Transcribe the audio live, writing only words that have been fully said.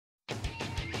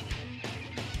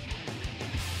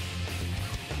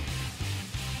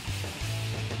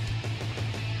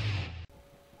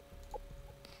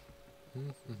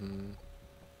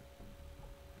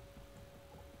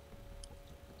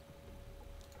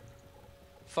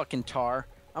Fucking tar.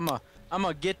 I'ma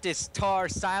get this tar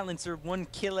silencer one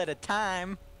kill at a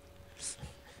time.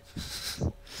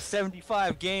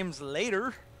 75 games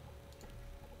later.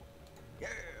 Yeah,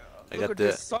 I look got at the.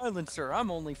 this silencer.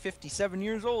 I'm only 57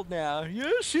 years old now.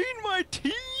 You seen my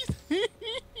teeth?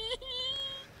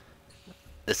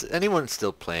 Is anyone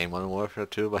still playing Modern Warfare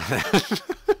 2 by then?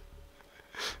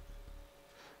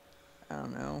 I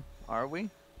don't know. Are we?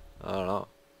 I don't know.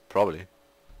 Probably.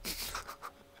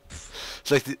 It's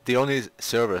like the only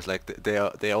servers like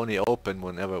they only open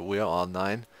whenever we're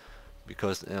online,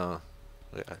 because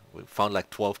we found like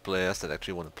 12 players that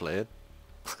actually want to play it.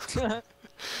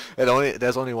 And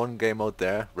there's only one game out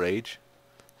there, Rage.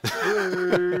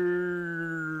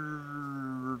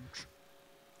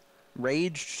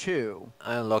 Rage 2.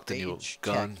 I unlocked a new Rage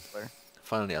gun. Tacular.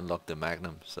 Finally unlocked the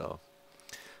Magnum, so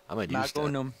I might use that.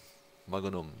 Magnum.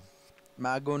 Magnum.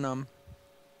 Magnum.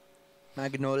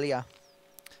 Magnolia.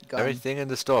 Gun. Everything in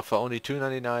the store for only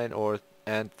 $2.99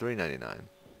 and $3.99.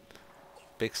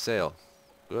 Big sale.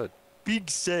 Good.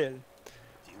 Big sale.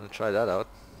 I'm gonna try that out.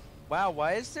 Wow,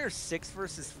 why is there 6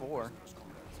 versus 4?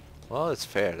 Well, it's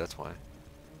fair, that's why.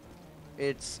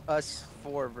 It's us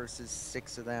 4 versus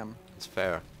 6 of them. It's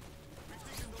fair.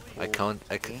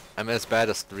 Okay. I'm as bad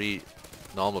as 3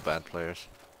 normal bad players.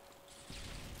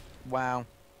 Wow.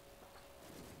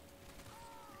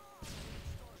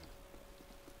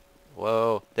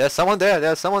 Whoa. There's someone there.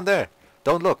 There's someone there.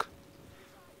 Don't look.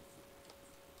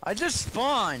 I just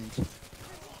spawned.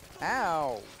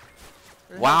 Ow.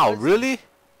 Wow, really?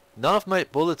 None of my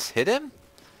bullets hit him?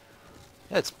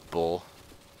 That's bull.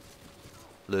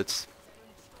 Let's.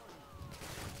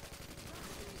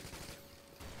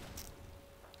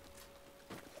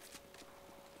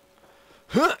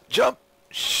 Huh, jump!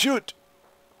 Shoot!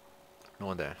 No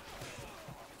one there.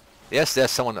 Yes, there's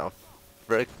someone. Oh,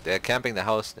 frick. They're camping the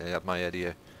house. They got my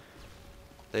idea.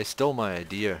 They stole my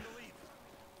idea.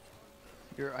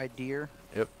 Your idea?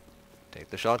 Yep. Take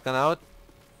the shotgun out.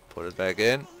 Put it back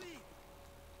in.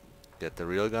 Get the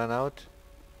real gun out.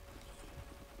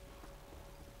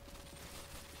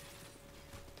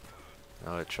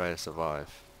 Now I try to survive.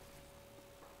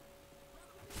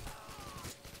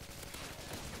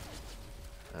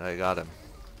 And I got him.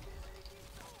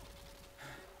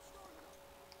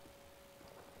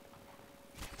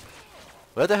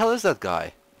 Where the hell is that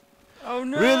guy? Oh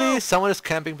no! Really? Someone is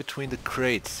camping between the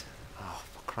crates. Oh,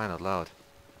 for crying out loud.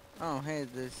 Oh hey,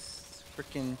 this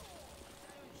freaking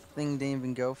thing didn't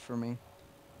even go for me.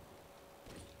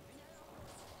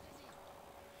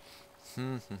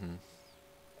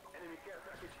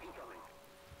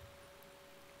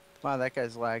 Wow, that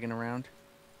guy's lagging around.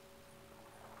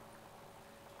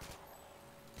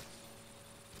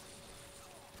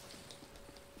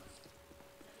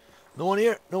 No one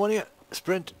here! No one here!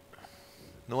 Sprint!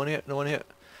 No one here! No one here!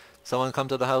 Someone come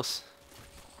to the house!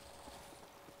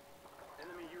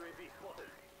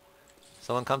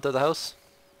 Someone come to the house!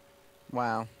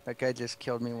 Wow, that guy just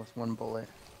killed me with one bullet.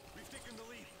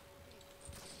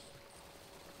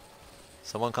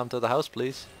 Someone come to the house,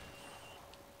 please.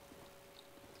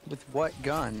 With what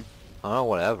gun? Oh,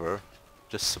 whatever.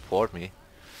 Just support me.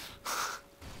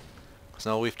 Because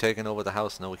now we've taken over the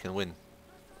house, now we can win.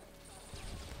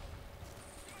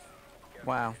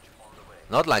 Wow.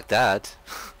 Not like that.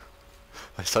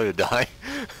 I saw you die.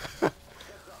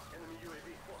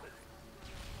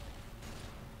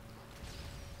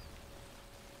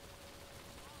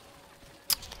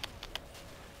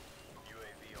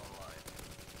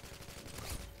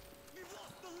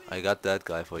 I got that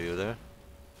guy for you there.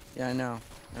 Yeah, I know.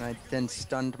 And I then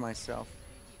stunned myself.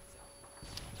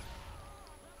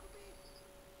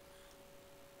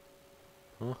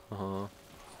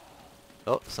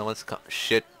 Oh, someone's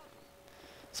shit.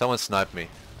 Someone sniped me.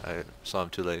 I saw him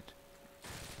too late.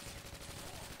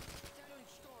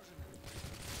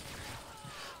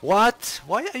 What?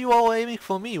 Why are you all aiming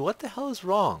for me? What the hell is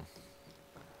wrong?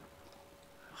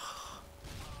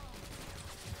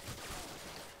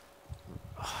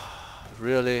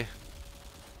 Really?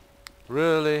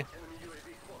 Really?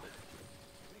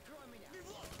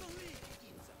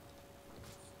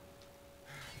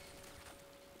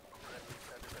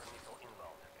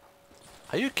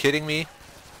 Are you kidding me?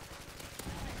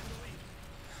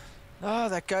 Oh,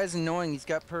 that guy's annoying. He's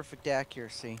got perfect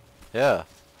accuracy. Yeah.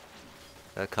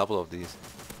 Got a couple of these.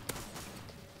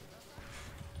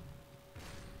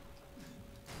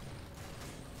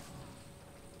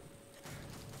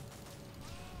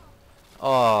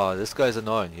 Oh, this guy's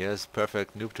annoying. He has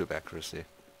perfect noob tube accuracy.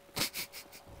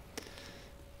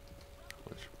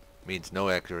 Which means no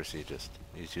accuracy, just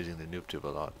he's using the noob tube a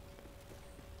lot.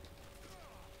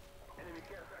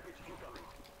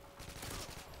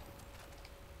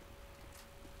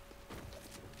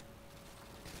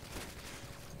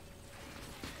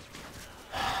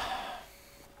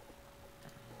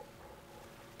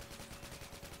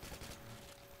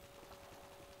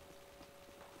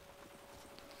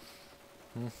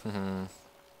 You're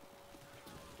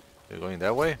going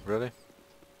that way? Really?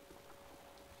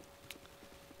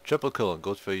 Triple kill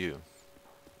goes for you.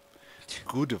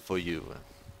 Good for you.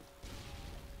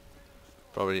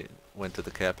 Probably went to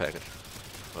the care package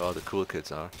where all the cool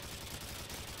kids are.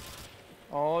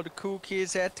 All the cool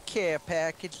kids at the care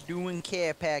package doing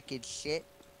care package shit.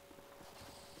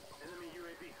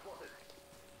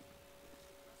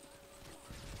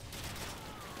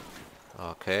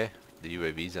 Okay, the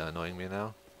UAVs are annoying me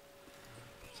now.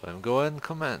 So I'm going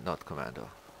not commando.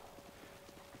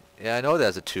 Yeah, I know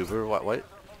there's a tuber. What?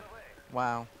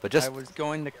 Wow. But just I was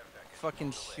going to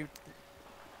fucking shoot.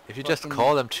 if you just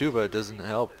call them tuber, it doesn't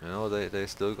help. You know, they're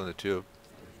still gonna tube.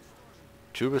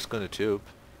 Tuber's gonna tube.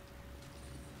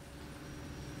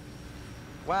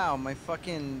 Wow, my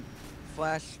fucking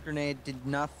flash grenade did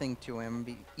nothing to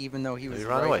him, even though he was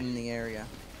ran right away. in the area.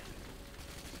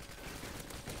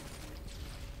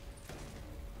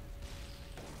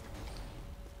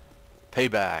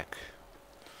 Payback.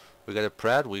 We got a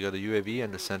Pratt, we got a UAV,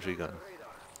 and a sentry gun.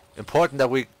 Important that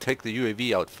we take the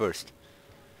UAV out first.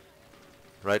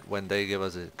 Right when they give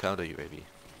us a counter UAV.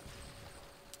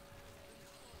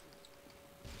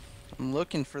 I'm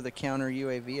looking for the counter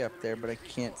UAV up there, but I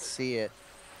can't see it.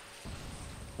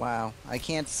 Wow, I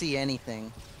can't see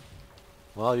anything.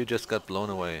 Well, you just got blown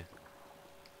away.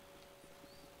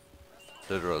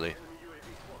 Literally.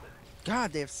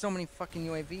 God, they have so many fucking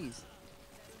UAVs.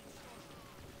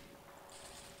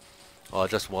 Oh,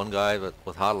 just one guy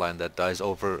with hardline that dies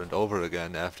over and over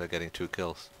again after getting 2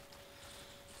 kills.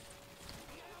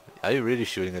 Are you really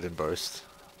shooting it in bursts?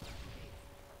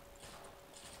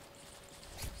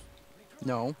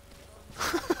 No.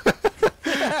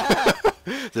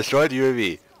 Destroyed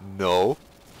UAV. No.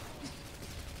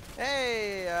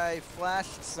 Hey, I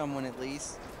flashed someone at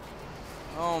least.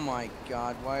 Oh my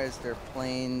god, why is there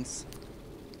planes?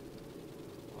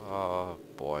 Oh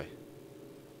boy.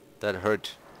 That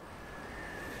hurt.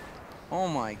 Oh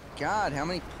my god, how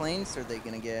many planes are they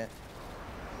gonna get?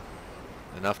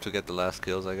 Enough to get the last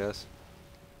kills, I guess.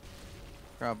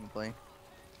 Probably.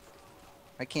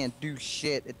 I can't do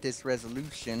shit at this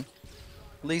resolution.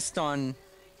 At least on...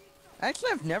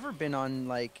 Actually, I've never been on,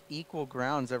 like, equal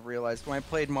grounds, I've realized. When I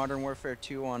played Modern Warfare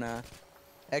 2 on a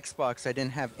Xbox, I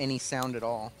didn't have any sound at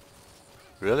all.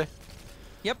 Really?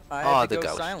 Yep, I had to the go guy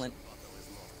was- silent.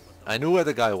 I knew where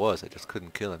the guy was, I just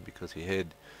couldn't kill him because he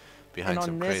hid behind And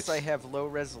some on crates. this, I have low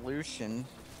resolution.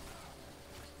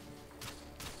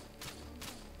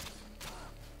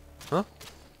 Huh?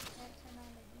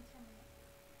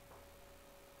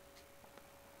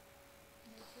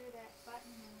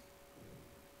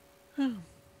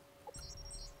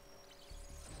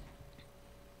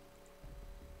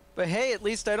 But hey, at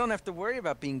least I don't have to worry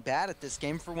about being bad at this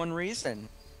game for one reason.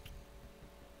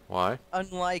 Why?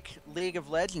 Unlike League of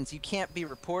Legends, you can't be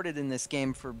reported in this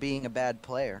game for being a bad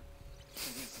player.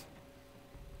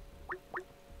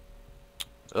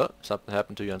 Oh, something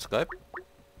happened to you on Skype?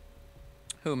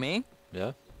 Who, me?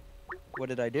 Yeah? What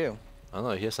did I do? I don't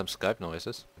know, I hear some Skype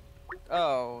noises.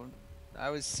 Oh, I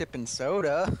was sipping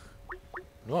soda.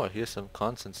 No, I hear some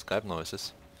constant Skype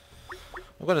noises.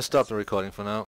 I'm gonna stop the recording for now.